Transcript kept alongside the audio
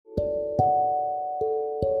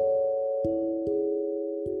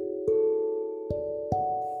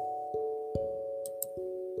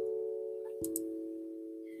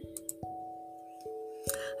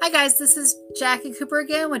Hi guys, this is Jackie Cooper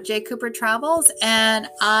again with J. Cooper Travels, and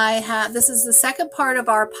this is the second part of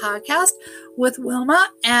our podcast with Wilma.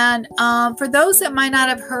 And for those that might not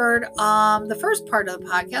have heard the first part of the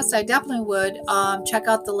podcast, I definitely would check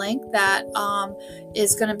out the link that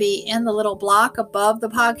is going to be in the little block above the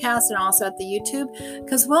podcast and also at the YouTube,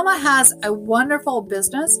 because Wilma has a wonderful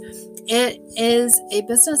business. It is a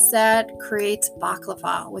business that creates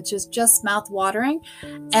baklava, which is just mouth-watering.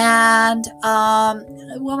 And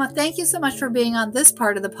Wilma, thank you so much for being on this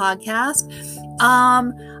part of the podcast.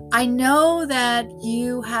 I know that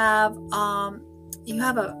you have a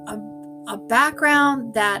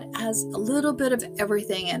background that has a little bit of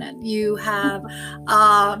everything in it. You have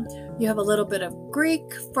a little bit of Greek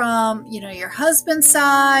from, your husband's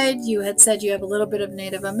side. You had said you have a little bit of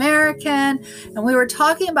Native American, and we were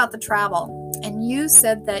talking about the travel, and you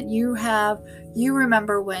said that you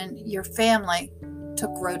remember when your family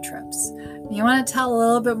took road trips. You want to tell a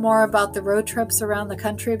little bit more about the road trips around the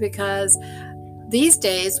country, because these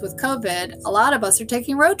days with COVID, a lot of us are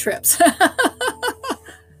taking road trips.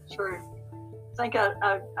 True. I think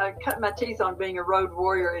I cut my teeth on being a road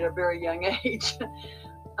warrior at a very young age.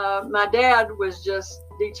 My dad was just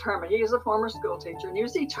determined. He was a former school teacher, and he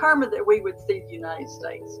was determined that we would see the United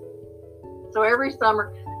States. So every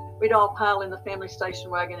summer, we'd all pile in the family station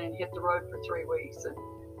wagon and hit the road for 3 weeks. And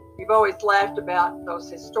we've always laughed about those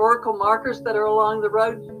historical markers that are along the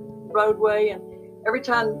roadway. And every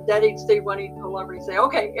time Daddy'd see one, he'd pull over and say,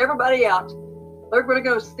 "Okay, everybody out. We're going to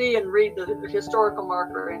go see and read the historical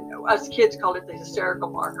marker." And us kids called it the hysterical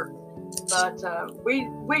marker. But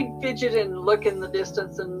we'd fidget and look in the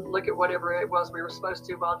distance and look at whatever it was we were supposed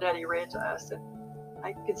to while Daddy read to us. And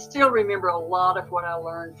I can still remember a lot of what I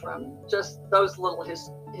learned from just those little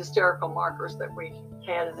hysterical markers that we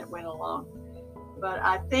had and that went along. But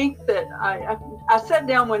I think that I sat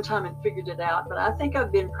down one time and figured it out, but I think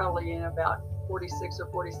I've been probably in about 46 or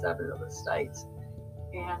 47 of the states.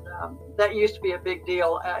 And that used to be a big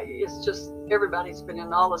deal. It's just everybody's been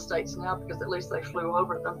in all the states now because at least they flew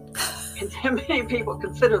over them. And many people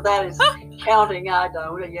consider that as counting. I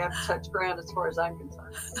don't. You have to touch ground as far as I'm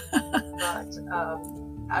concerned. But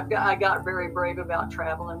I got very brave about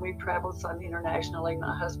travel, and we've traveled some internationally.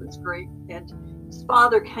 My husband's Greek, and his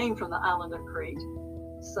father came from the island of Crete.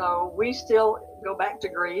 So we still go back to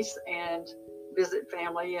Greece and visit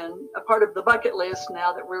family, and a part of the bucket list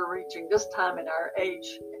now that we're reaching this time in our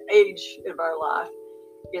age of our life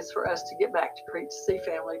is for us to get back to Crete to see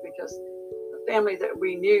family, because the family that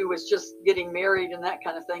we knew was just getting married and that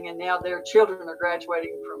kind of thing, and now their children are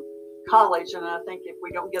graduating from college, and I think if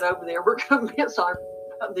we don't get over there, we're going to miss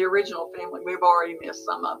the original family. We've already missed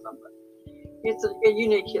some of them, but it's a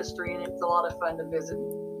unique history, and it's a lot of fun to visit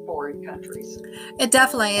foreign countries. It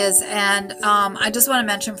definitely is. And I just want to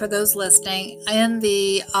mention for those listening, in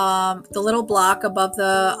the little block above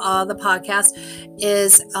the podcast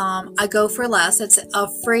is I Go for Less. It's a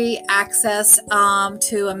free access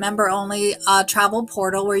to a member only travel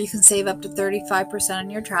portal where you can save up to 35% on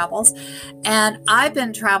your travels. And I've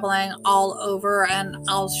been traveling all over, and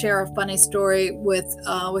I'll share a funny story with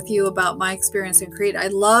you about my experience in Crete. I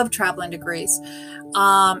love traveling to Greece.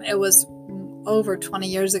 It was over 20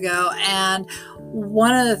 years ago. And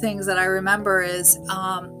one of the things that I remember is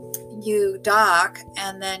you dock,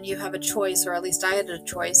 and then you have a choice, or at least I had a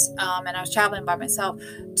choice, and I was traveling by myself,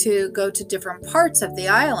 to go to different parts of the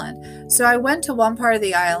island. So I went to one part of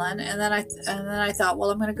the island, and then I thought,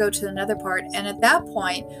 well, I'm going to go to another part. And at that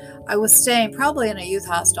point, I was staying probably in a youth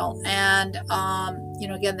hostel, and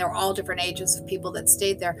again, there were all different ages of people that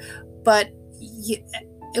stayed there, but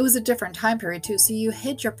it was a different time period too. So you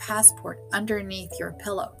hid your passport underneath your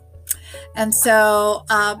pillow. And so,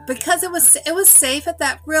 because it was safe at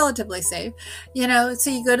that, relatively safe, so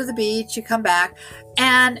you go to the beach, you come back,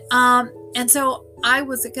 and so I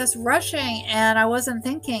was, I guess, rushing, and I wasn't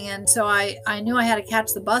thinking. And so I knew I had to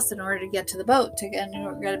catch the bus in order to get to the boat, to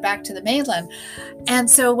get back to the mainland. And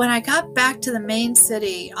so when I got back to the main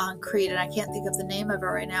city on Crete, and I can't think of the name of it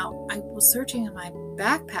right now, I was searching in my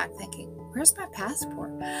backpack thinking, where's my passport?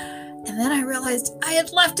 And then I realized I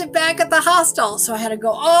had left it back at the hostel. So I had to go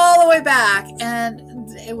all the way back, and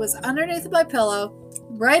it was underneath my pillow,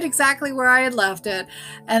 right exactly where I had left it.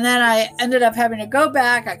 And then I ended up having to go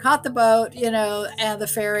back. I caught the boat, and the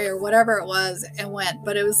ferry or whatever it was, and went.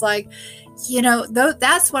 But it was like,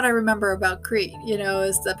 that's what I remember about Crete,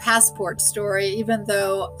 is the passport story, even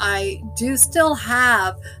though I do still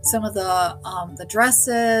have some of the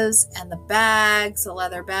dresses and the bags, the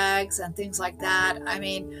leather bags and things like that. I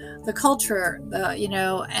mean, the culture,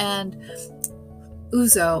 and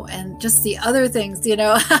ouzo and just the other things,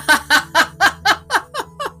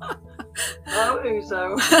 Well, too.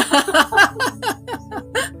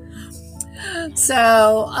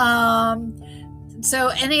 So, so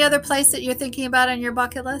any other place that you're thinking about on your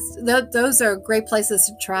bucket list? Those are great places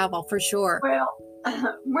to travel for sure. Well,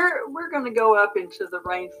 we're going to go up into the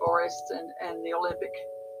rainforest and the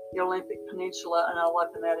Olympic Peninsula and all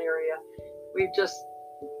up in that area. We've just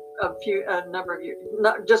a number of years,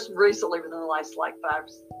 not just recently, within the last like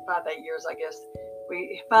 8 years, I guess,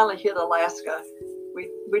 we finally hit Alaska.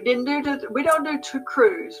 We don't do two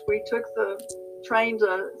cruise. We took the train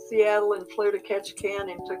to Seattle and flew to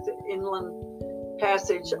Ketchikan and took the inland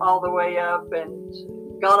passage all the way up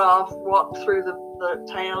and got off, walked through the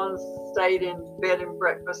towns, stayed in bed and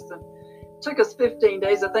breakfast, and it took us 15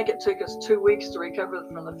 days. I think it took us 2 weeks to recover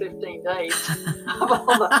from the 15 days of all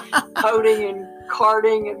the boating and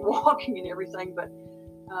carting and walking and everything. But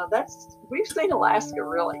we've seen Alaska,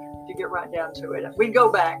 really, if you get right down to it. We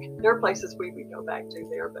go back. There are places we go back to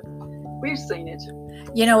there, but we've seen it.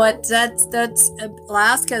 You know what? That's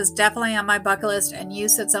Alaska is definitely on my bucket list. And you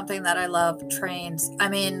said something that I love: trains. I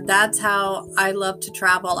mean, that's how I love to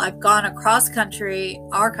travel. I've gone across our country,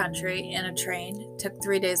 in a train. It took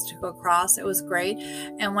 3 days to go across. It was great.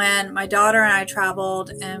 And when my daughter and I traveled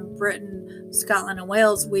in Britain, Scotland, and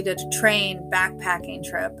Wales, we did a train backpacking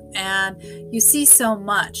trip. And you see so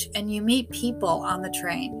much, and you meet people on the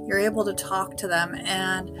train. You're able to talk to them,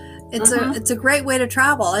 and it's a great way to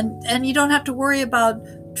travel, and you don't have to worry about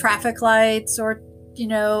traffic lights or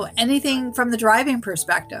anything from the driving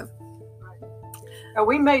perspective. Now,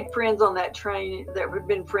 we made friends on that train that we've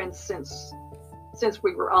been friends since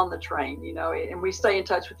we were on the train, and we stay in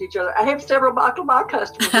touch with each other. I have several baklava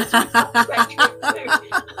customers that trip too.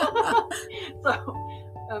 So,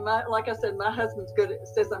 like I said, my husband's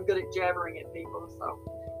says I'm good at jabbering at people. So,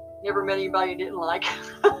 never met anybody he didn't like.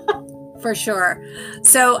 For sure.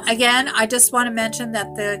 So again, I just want to mention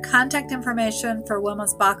that the contact information for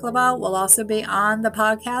Wilma's Baklava will also be on the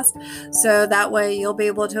podcast. So that way you'll be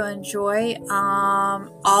able to enjoy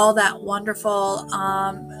all that wonderful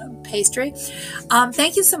pastry.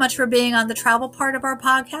 Thank you so much for being on the travel part of our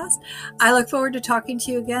podcast. I look forward to talking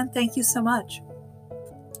to you again. Thank you so much.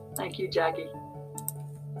 Thank you, Jackie.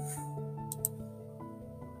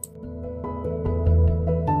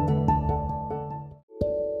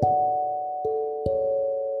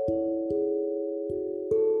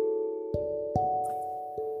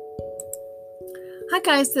 Hi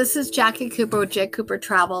guys, this is Jackie Cooper with J. Cooper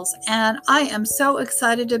Travels, and I am so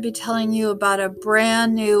excited to be telling you about a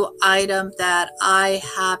brand new item that I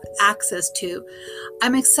have access to.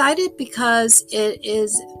 I'm excited because it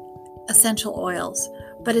is essential oils,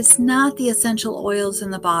 but it's not the essential oils in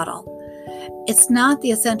the bottle. It's not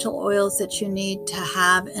the essential oils that you need to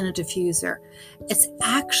have in a diffuser. It's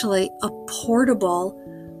actually a portable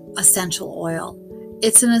essential oil.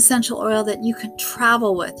 It's an essential oil that you can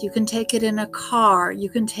travel with. You can take it in a car. You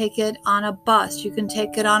can take it on a bus. You can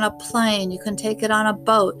take it on a plane. You can take it on a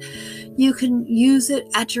boat. You can use it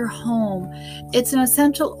at your home. It's an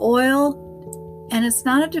essential oil, and it's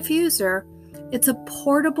not a diffuser. It's a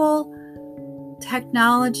portable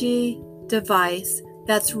technology device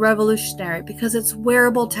that's revolutionary because it's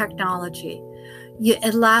wearable technology.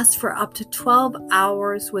 It lasts for up to 12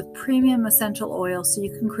 hours with premium essential oil, so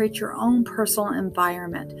you can create your own personal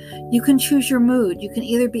environment. You can choose your mood. You can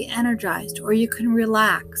either be energized, or you can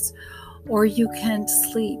relax, or you can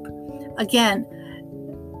sleep. Again,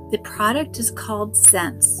 the product is called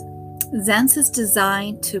Sense. Sense is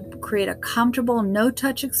designed to create a comfortable,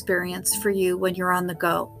 no-touch experience for you when you're on the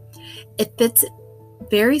go. It fits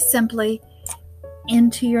very simply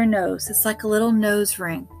into your nose. It's like a little nose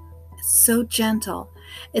ring. So gentle.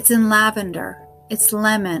 It's in lavender, it's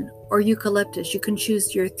lemon, or eucalyptus. You can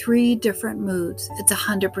choose your 3 different moods. It's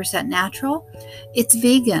 100% natural. It's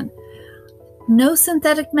vegan. No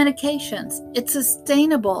synthetic medications. It's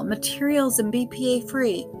sustainable materials and BPA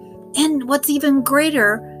free. And what's even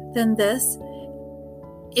greater than this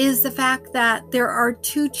is the fact that there are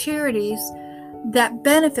 2 charities that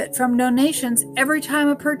benefit from donations every time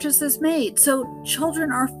a purchase is made. So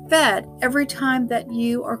children are fed every time that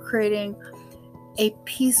you are creating a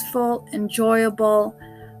peaceful, enjoyable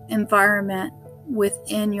environment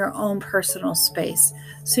within your own personal space.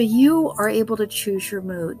 So you are able to choose your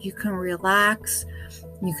mood. You can relax,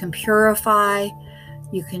 you can purify,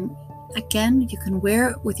 you can wear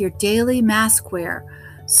it with your daily mask wear.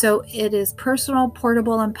 So it is personal,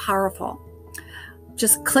 portable, and powerful.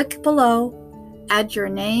 Just click below, add your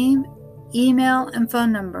name, email, and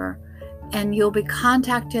phone number, and you'll be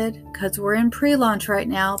contacted because we're in pre-launch right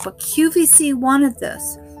now. But QVC wanted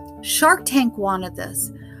this. Shark Tank wanted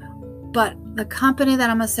this. But the company that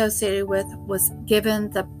I'm associated with was given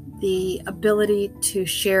the the ability to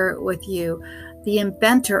share it with you. The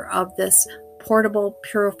inventor of this portable,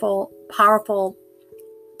 powerful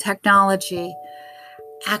technology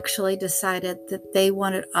actually decided that they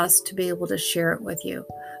wanted us to be able to share it with you.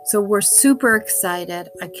 So we're super excited.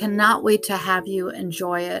 I cannot wait to have you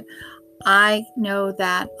enjoy it. I know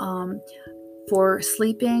that for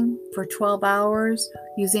sleeping for 12 hours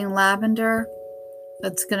using lavender,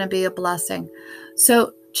 that's going to be a blessing.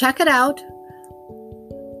 So check it out.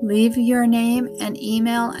 Leave your name and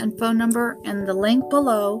email and phone number in the link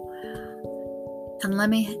below, and let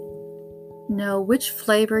me know which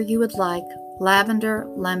flavor you would like, lavender,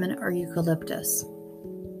 lemon, or eucalyptus.